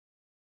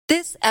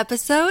This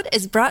episode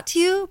is brought to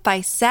you by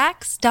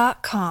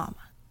Sax.com.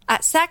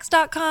 At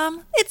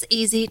Sax.com, it's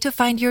easy to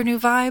find your new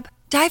vibe.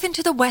 Dive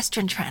into the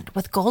Western trend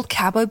with gold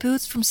cowboy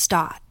boots from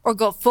Stott, or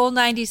go full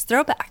 90s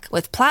throwback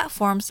with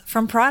platforms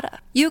from Prada.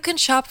 You can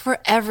shop for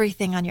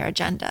everything on your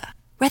agenda,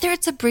 whether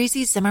it's a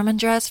breezy Zimmermann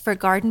dress for a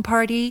garden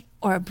party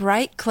or a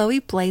bright Chloe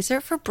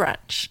blazer for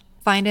brunch.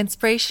 Find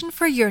inspiration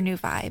for your new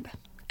vibe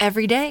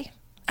every day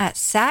at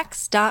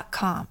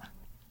Sax.com.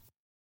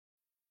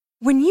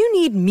 When you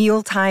need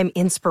mealtime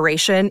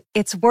inspiration,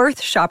 it's worth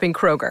shopping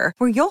Kroger,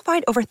 where you'll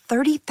find over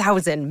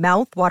 30,000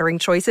 mouth-watering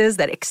choices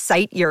that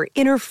excite your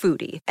inner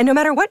foodie. And no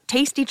matter what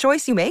tasty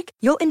choice you make,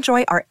 you'll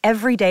enjoy our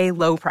everyday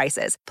low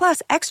prices,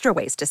 plus extra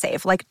ways to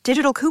save, like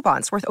digital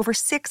coupons worth over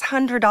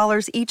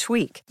 $600 each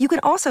week. You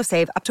can also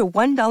save up to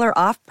 $1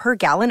 off per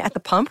gallon at the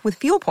pump with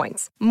fuel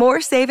points.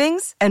 More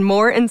savings and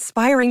more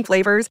inspiring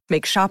flavors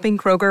make shopping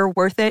Kroger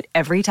worth it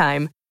every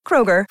time.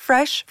 Kroger,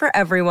 fresh for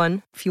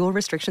everyone. Fuel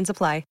restrictions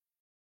apply.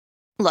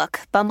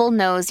 Look, Bumble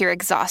knows you're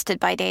exhausted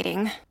by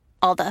dating.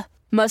 All the,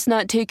 must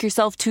not take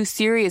yourself too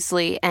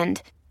seriously, and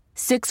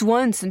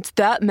 6'1" since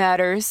that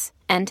matters,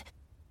 and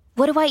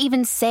what do I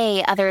even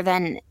say other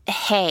than,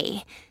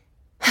 hey?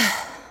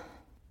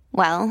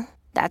 Well,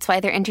 that's why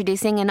they're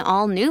introducing an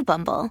all-new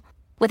Bumble,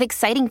 with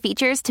exciting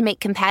features to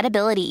make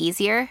compatibility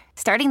easier,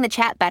 starting the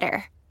chat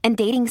better, and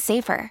dating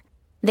safer.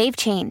 They've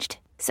changed,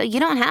 so you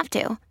don't have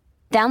to.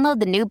 Download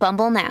the new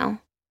Bumble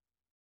now.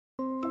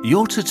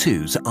 Your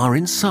tattoos are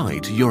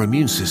inside your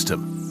immune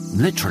system,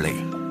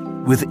 literally.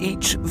 With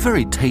each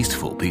very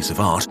tasteful piece of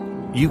art,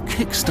 you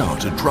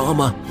kickstart a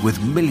drama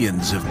with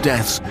millions of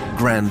deaths,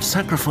 grand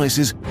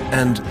sacrifices,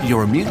 and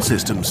your immune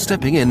system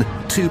stepping in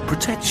to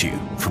protect you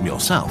from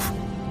yourself.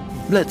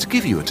 Let's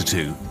give you a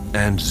tattoo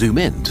and zoom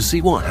in to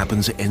see what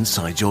happens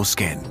inside your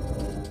skin.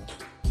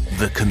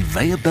 The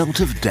conveyor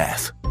belt of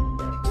death.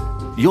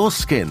 Your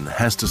skin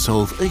has to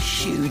solve a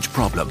huge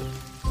problem.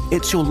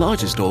 It's your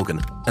largest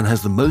organ and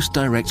has the most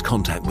direct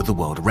contact with the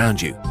world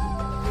around you.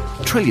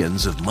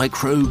 Trillions of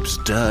microbes,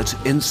 dirt,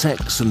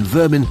 insects, and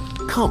vermin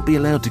can't be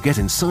allowed to get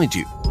inside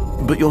you,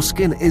 but your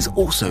skin is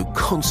also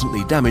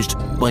constantly damaged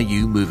by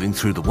you moving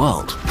through the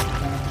world.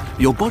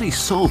 Your body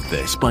solved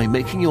this by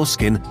making your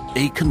skin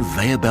a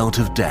conveyor belt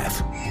of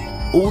death.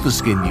 All the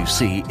skin you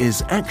see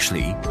is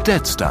actually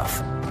dead stuff.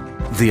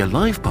 The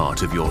alive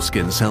part of your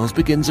skin cells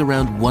begins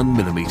around 1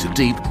 millimeter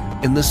deep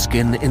in the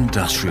skin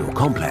industrial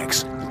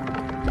complex.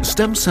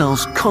 Stem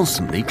cells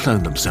constantly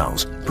clone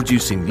themselves,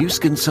 producing new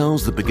skin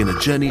cells that begin a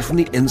journey from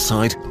the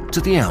inside to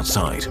the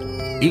outside.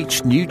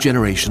 Each new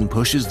generation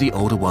pushes the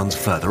older ones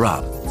further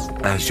up.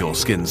 As your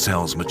skin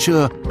cells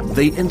mature,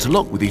 they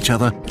interlock with each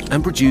other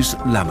and produce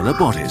lamellar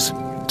bodies,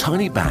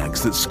 tiny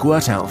bags that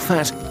squirt out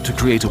fat to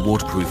create a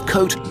waterproof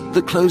coat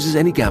that closes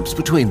any gaps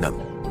between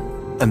them.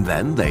 And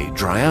then they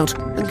dry out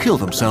and kill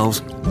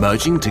themselves,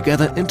 merging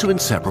together into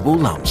inseparable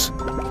lumps.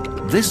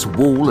 This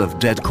wall of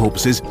dead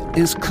corpses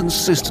is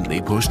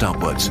consistently pushed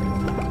upwards.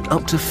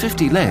 Up to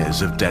 50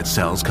 layers of dead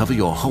cells cover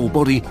your whole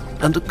body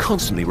and are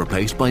constantly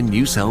replaced by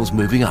new cells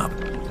moving up.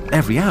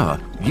 Every hour,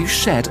 you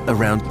shed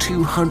around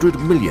 200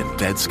 million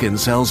dead skin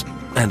cells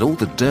and all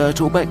the dirt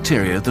or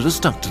bacteria that are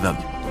stuck to them.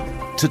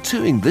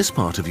 Tattooing this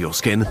part of your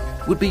skin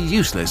would be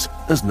useless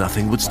as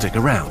nothing would stick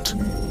around.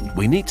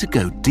 We need to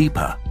go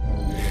deeper.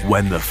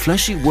 When the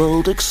fleshy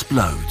world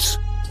explodes,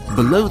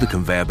 below the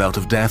conveyor belt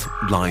of death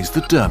lies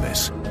the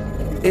dermis.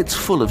 It's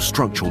full of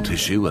structural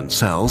tissue and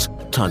cells,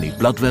 tiny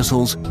blood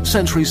vessels,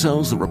 sensory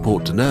cells that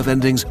report to nerve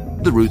endings,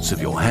 the roots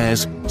of your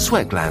hairs,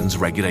 sweat glands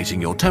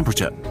regulating your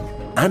temperature,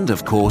 and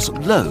of course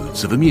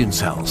loads of immune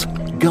cells,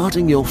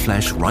 guarding your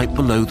flesh right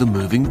below the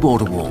moving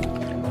border wall.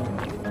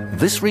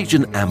 This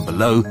region and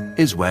below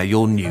is where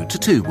your new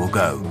tattoo will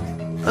go.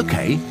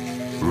 Okay,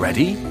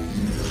 ready?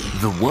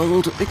 The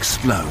world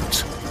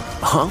explodes.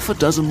 Half a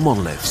dozen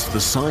monoliths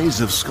the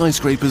size of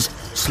skyscrapers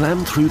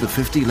slam through the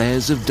 50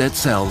 layers of dead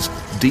cells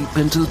deep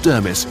into the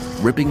dermis,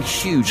 ripping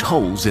huge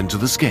holes into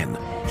the skin,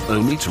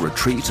 only to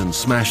retreat and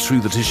smash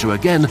through the tissue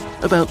again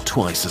about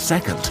twice a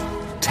second.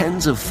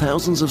 Tens of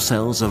thousands of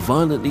cells are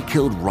violently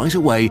killed right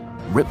away,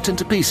 ripped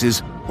into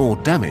pieces, or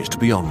damaged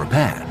beyond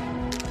repair.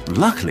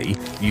 Luckily,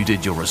 you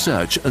did your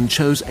research and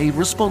chose a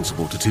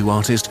responsible tattoo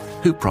artist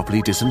who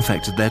properly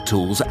disinfected their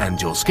tools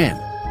and your skin.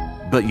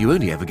 But you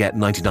only ever get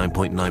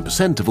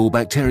 99.9% of all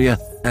bacteria,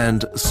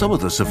 and some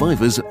of the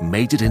survivors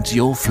made it into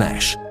your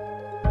flesh.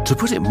 To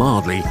put it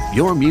mildly,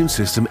 your immune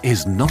system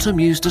is not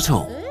amused at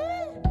all.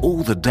 All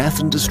the death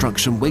and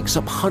destruction wakes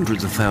up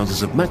hundreds of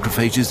thousands of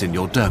macrophages in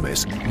your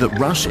dermis that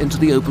rush into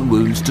the open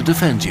wounds to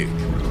defend you.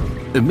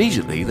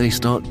 Immediately, they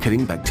start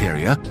killing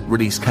bacteria,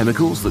 release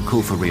chemicals that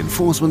call for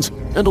reinforcements,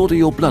 and order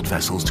your blood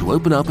vessels to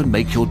open up and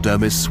make your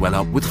dermis swell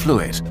up with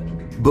fluid.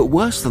 But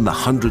worse than the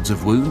hundreds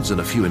of wounds and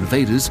a few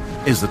invaders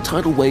is the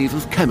tidal wave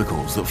of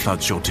chemicals that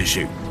floods your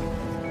tissue.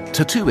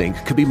 Tattoo ink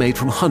can be made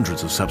from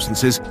hundreds of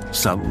substances,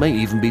 some may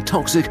even be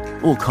toxic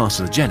or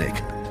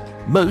carcinogenic.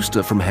 Most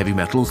are from heavy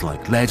metals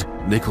like lead,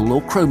 nickel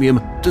or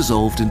chromium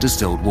dissolved in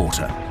distilled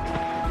water.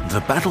 the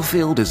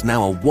battlefield is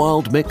now a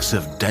wild mix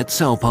of dead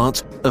cell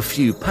parts, a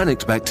few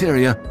panicked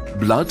bacteria,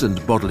 blood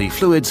and bodily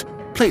fluids,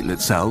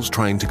 platelet cells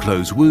trying to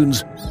close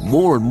wounds,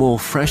 more and more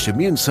fresh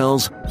immune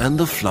cells, and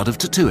the flood of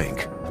tattoo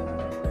ink.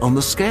 On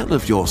the scale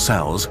of your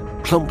cells,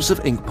 clumps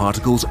of ink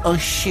particles are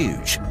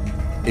huge.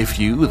 If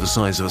you were the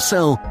size of a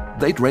cell,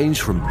 they'd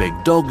range from big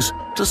dogs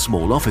to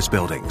small office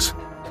buildings.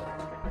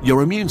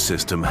 Your immune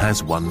system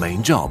has one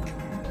main job: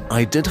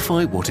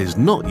 identify what is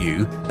not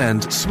you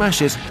and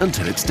smash it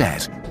until it's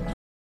dead.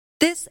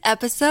 This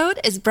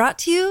episode is brought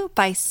to you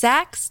by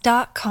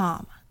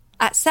Sax.com.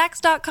 At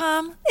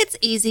Sax.com, it's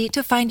easy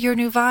to find your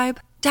new vibe.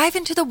 Dive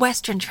into the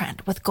Western trend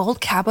with gold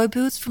cowboy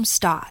boots from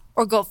Stott,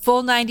 or go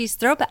full 90s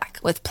throwback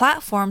with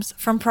platforms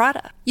from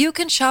Prada. You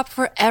can shop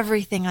for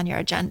everything on your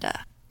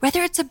agenda,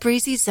 whether it's a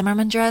breezy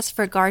Zimmermann dress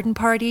for a garden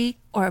party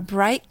or a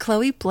bright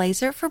Chloe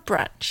blazer for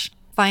brunch.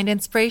 Find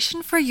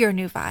inspiration for your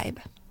new vibe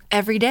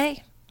every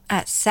day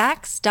at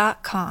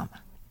Sax.com.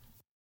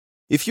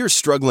 If you're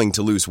struggling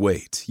to lose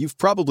weight, you've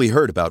probably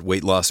heard about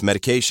weight loss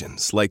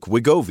medications like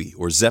Wegovy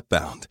or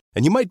Zepbound,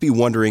 and you might be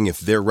wondering if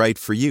they're right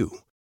for you.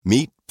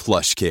 Meet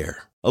PlushCare,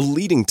 a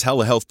leading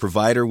telehealth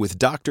provider with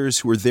doctors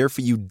who are there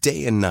for you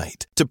day and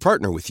night to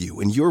partner with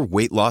you in your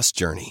weight loss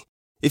journey.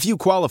 If you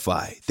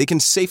qualify, they can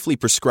safely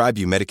prescribe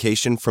you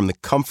medication from the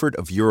comfort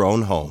of your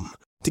own home.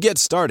 To get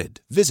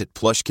started, visit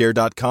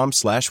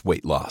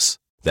plushcare.com/weightloss.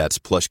 That's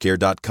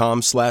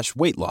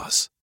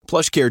plushcare.com/weightloss.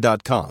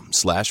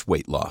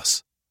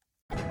 plushcare.com/weightloss.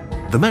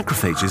 The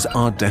macrophages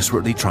are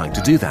desperately trying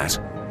to do that.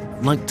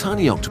 Like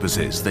tiny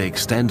octopuses, they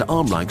extend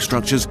arm-like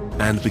structures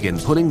and begin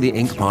pulling the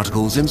ink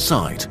particles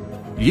inside.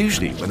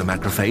 Usually, when a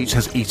macrophage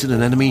has eaten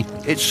an enemy,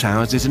 it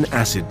showers it in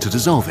acid to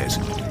dissolve it.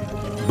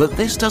 But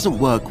this doesn't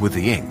work with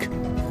the ink.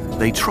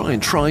 They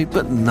try,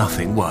 but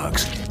nothing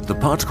works. The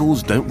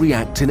particles don't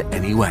react in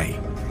any way.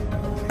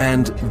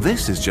 And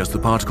this is just the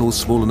particles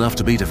small enough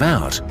to be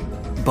devoured.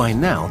 By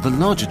now, the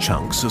larger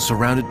chunks are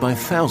surrounded by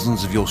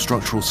thousands of your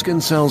structural skin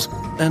cells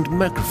and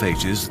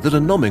macrophages that are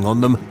nomming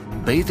on them,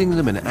 bathing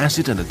them in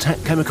acid and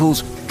attack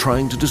chemicals,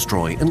 trying to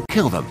destroy and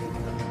kill them.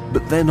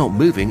 But they're not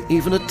moving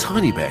even a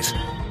tiny bit.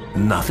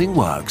 Nothing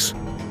works.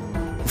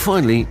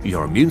 Finally,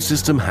 your immune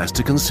system has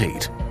to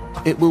concede.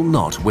 It will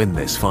not win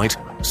this fight,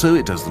 so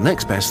it does the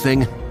next best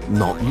thing: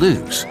 not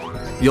lose.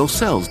 Your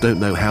cells don't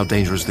know how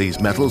dangerous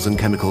these metals and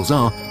chemicals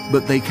are,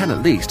 but they can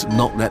at least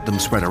not let them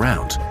spread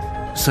around.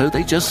 So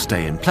they just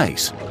stay in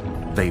place.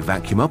 They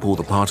vacuum up all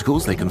the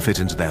particles they can fit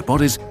into their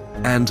bodies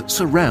and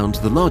surround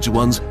the larger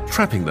ones,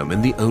 trapping them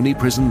in the only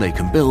prison they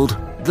can build,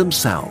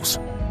 themselves.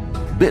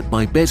 Bit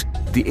by bit,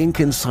 the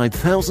ink inside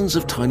thousands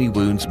of tiny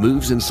wounds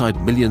moves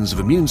inside millions of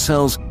immune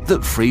cells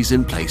that freeze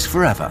in place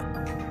forever.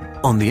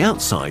 On the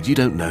outside, you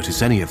don't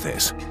notice any of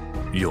this.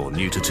 Your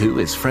new tattoo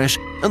is fresh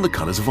and the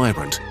colors are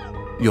vibrant.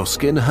 Your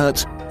skin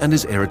hurts and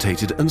is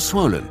irritated and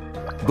swollen.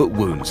 But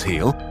wounds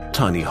heal,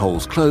 tiny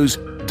holes close,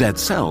 dead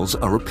cells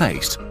are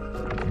replaced.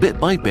 Bit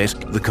by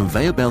bit, the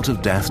conveyor belt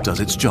of death does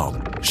its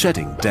job,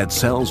 shedding dead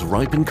cells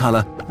ripe in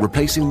color,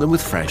 replacing them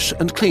with fresh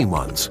and clean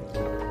ones.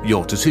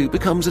 Your tattoo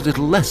becomes a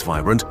little less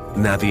vibrant,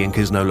 now the ink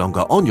is no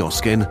longer on your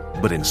skin,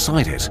 but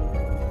inside it.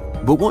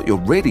 But what you're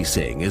really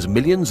seeing is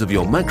millions of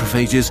your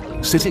macrophages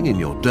sitting in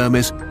your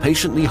dermis,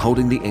 patiently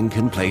holding the ink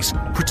in place,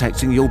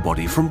 protecting your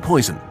body from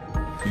poison.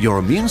 Your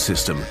immune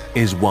system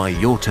is why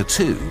your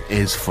tattoo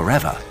is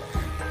forever.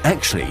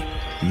 Actually,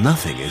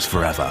 nothing is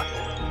forever.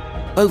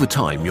 Over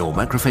time, your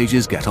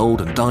macrophages get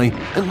old and die,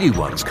 and new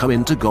ones come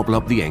in to gobble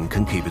up the ink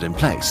and keep it in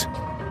place.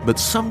 But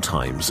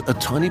sometimes a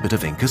tiny bit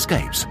of ink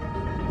escapes.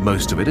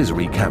 Most of it is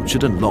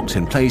recaptured and locked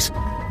in place,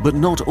 but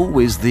not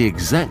always the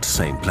exact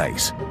same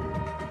place.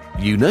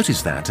 You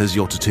notice that as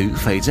your tattoo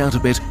fades out a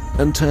bit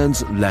and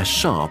turns less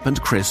sharp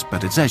and crisp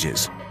at its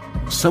edges.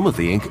 Some of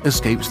the ink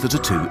escapes the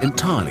tattoo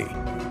entirely.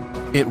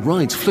 It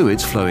rides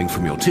fluids flowing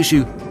from your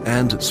tissue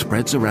and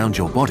spreads around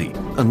your body,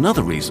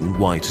 another reason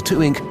why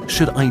tattoo ink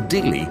should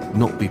ideally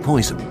not be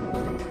poison.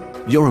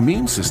 Your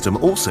immune system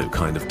also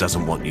kind of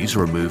doesn't want you to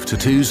remove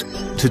tattoos.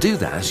 To do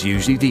that,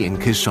 usually the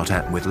ink is shot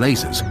at with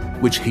lasers,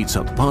 which heats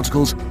up the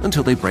particles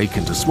until they break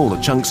into smaller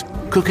chunks,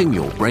 cooking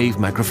your brave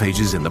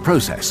macrophages in the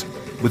process.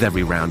 With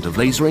every round of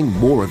lasering,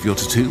 more of your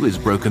tattoo is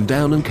broken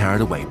down and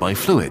carried away by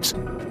fluids.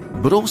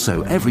 But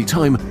also, every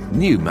time,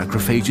 new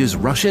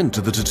macrophages rush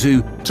into the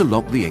tattoo to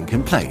lock the ink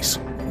in place.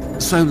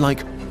 So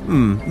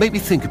maybe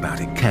think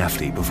about it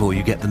carefully before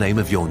you get the name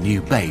of your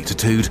new bae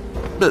tattooed,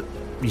 but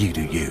you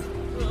do you.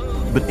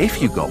 But if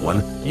you got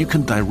one, you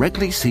can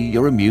directly see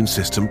your immune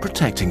system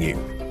protecting you.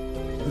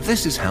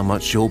 This is how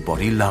much your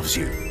body loves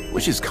you,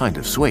 which is kind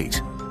of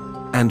sweet.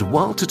 And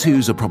while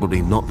tattoos are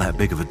probably not that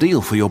big of a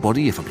deal for your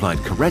body if applied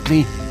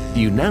correctly,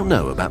 you now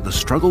know about the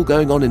struggle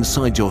going on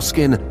inside your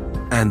skin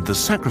and the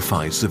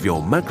sacrifice of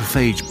your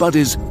macrophage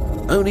buddies,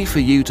 only for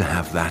you to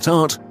have that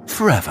art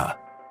forever.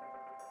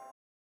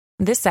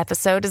 This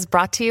episode is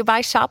brought to you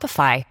by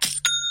Shopify.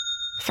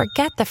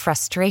 Forget the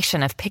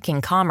frustration of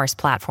picking commerce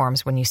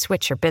platforms when you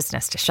switch your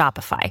business to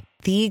Shopify,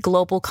 the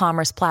global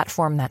commerce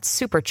platform that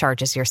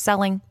supercharges your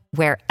selling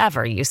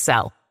wherever you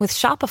sell. With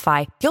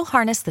Shopify, you'll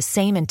harness the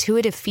same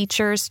intuitive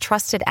features,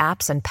 trusted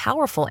apps, and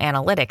powerful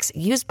analytics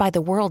used by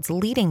the world's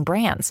leading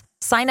brands.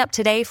 Sign up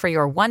today for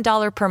your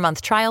 $1 per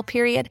month trial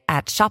period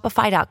at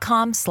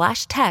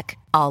shopify.com/tech,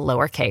 all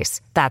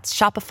lowercase. That's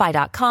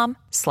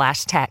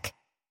shopify.com/tech.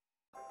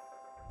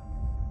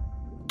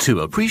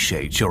 To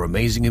appreciate your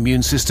amazing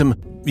immune system,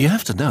 you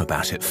have to know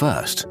about it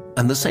first,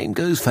 and the same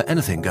goes for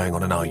anything going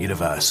on in our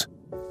universe.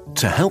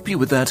 To help you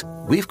with that,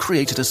 we've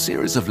created a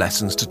series of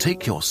lessons to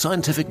take your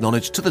scientific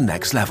knowledge to the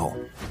next level.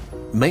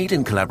 Made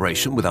in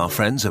collaboration with our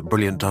friends at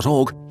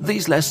Brilliant.org,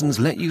 these lessons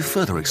let you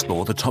further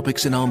explore the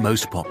topics in our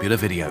most popular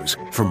videos,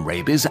 from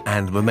rabies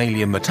and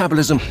mammalian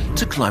metabolism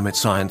to climate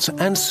science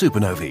and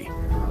supernovae.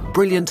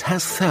 Brilliant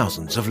has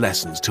thousands of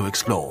lessons to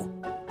explore,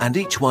 and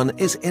each one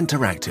is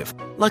interactive,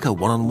 like a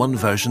one-on-one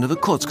version of a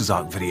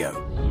Kurzgesagt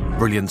video.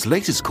 Brilliant's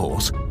latest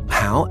course,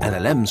 How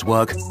LLMs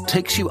Work,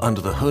 takes you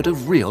under the hood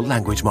of real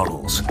language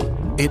models.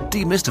 It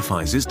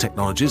demystifies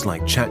technologies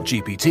like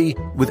ChatGPT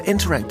with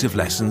interactive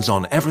lessons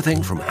on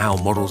everything from how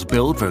models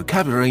build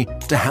vocabulary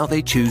to how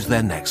they choose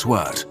their next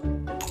word.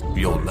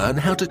 You'll learn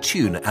how to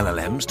tune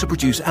LLMs to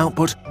produce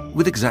output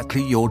with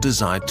exactly your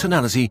desired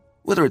tonality,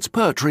 whether it's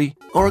poetry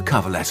or a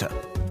cover letter.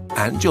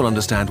 And you'll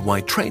understand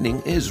why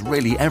training is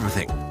really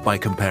everything by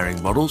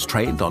comparing models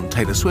trained on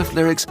Taylor Swift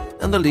lyrics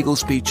and the legal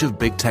speech of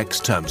big tech's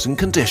terms and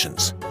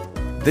conditions.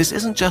 This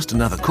isn't just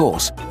another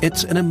course,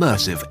 it's an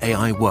immersive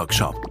AI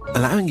workshop,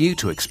 allowing you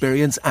to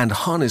experience and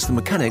harness the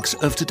mechanics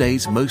of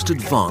today's most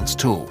advanced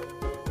tool.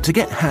 To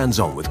get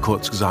hands-on with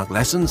Kurzgesagt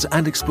lessons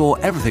and explore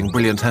everything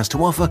Brilliant has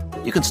to offer,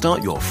 you can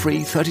start your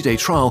free 30-day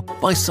trial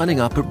by signing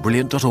up at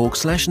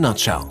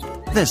brilliant.org/nutshell.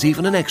 There's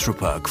even an extra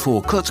perk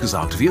for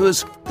Kurzgesagt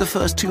viewers. The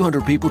first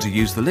 200 people to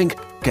use the link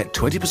get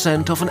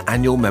 20% off an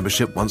annual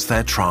membership once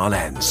their trial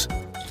ends.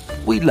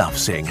 We love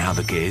seeing how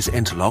the gears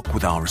interlock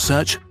with our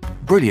research.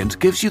 Brilliant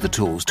gives you the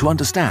tools to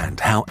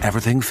understand how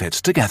everything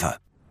fits together.